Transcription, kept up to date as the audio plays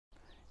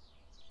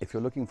If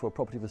you're looking for a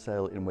property for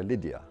sale in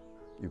Oualidida,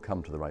 you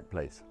come to the right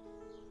place.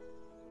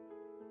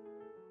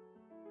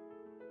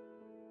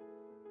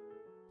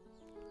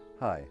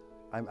 Hi,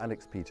 I'm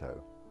Alex Pito,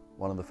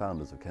 one of the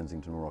founders of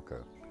Kensington,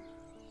 Morocco.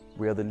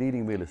 We are the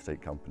leading real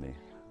estate company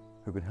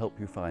who can help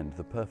you find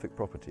the perfect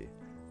property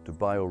to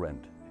buy or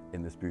rent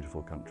in this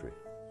beautiful country.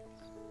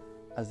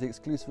 As the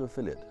exclusive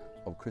affiliate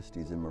of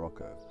Christie's in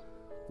Morocco,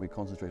 we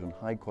concentrate on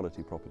high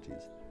quality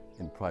properties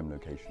in prime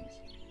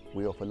locations.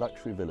 We offer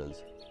luxury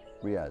villas,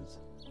 riads,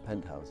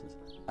 penthouses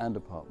and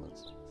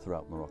apartments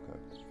throughout Morocco.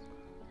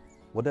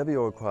 Whatever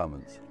your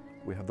requirements,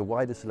 we have the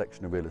widest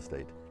selection of real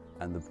estate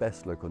and the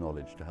best local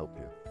knowledge to help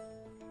you.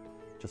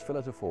 Just fill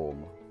out a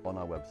form on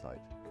our website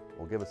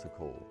or give us a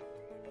call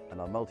and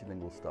our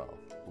multilingual staff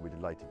will be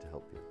delighted to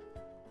help you.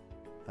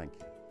 Thank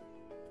you.